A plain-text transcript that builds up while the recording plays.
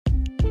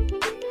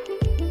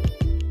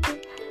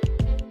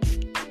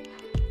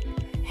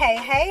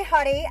Hey,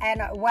 hottie,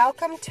 and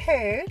welcome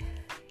to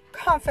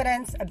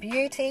Confidence,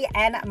 Beauty,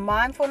 and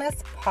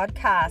Mindfulness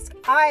Podcast.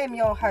 I am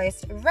your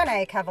host,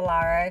 Renee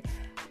Cavallaro,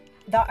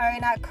 the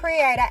owner,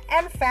 creator,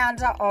 and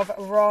founder of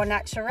Raw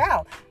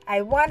Naturel, a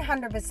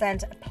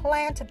 100%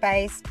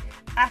 plant-based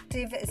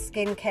active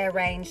skincare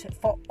range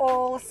for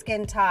all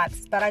skin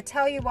types. But I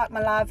tell you what,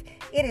 my love,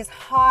 it is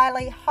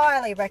highly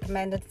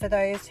recommended for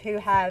those who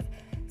have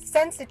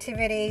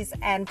sensitivities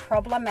and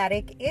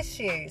problematic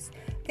issues.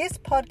 This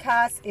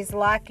podcast is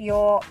like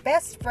your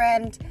best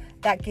friend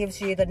that gives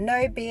you the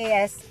no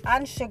BS,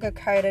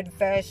 unsugar-coated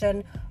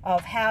version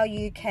of how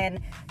you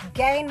can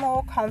gain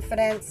more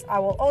confidence. I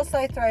will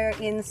also throw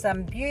in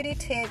some beauty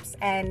tips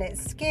and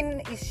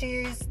skin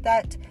issues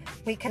that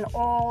we can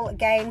all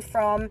gain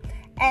from.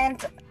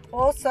 And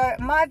also,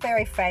 my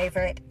very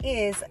favorite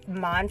is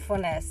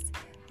mindfulness.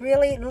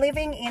 Really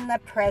living in the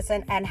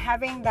present and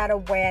having that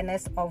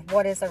awareness of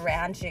what is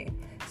around you.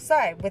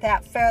 So,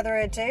 without further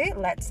ado,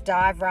 let's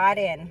dive right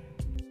in.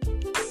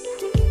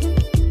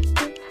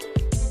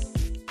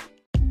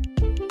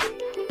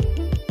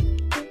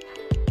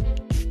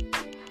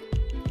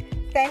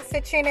 Thanks for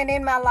tuning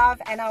in, my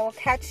love, and I will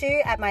catch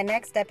you at my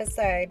next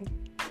episode.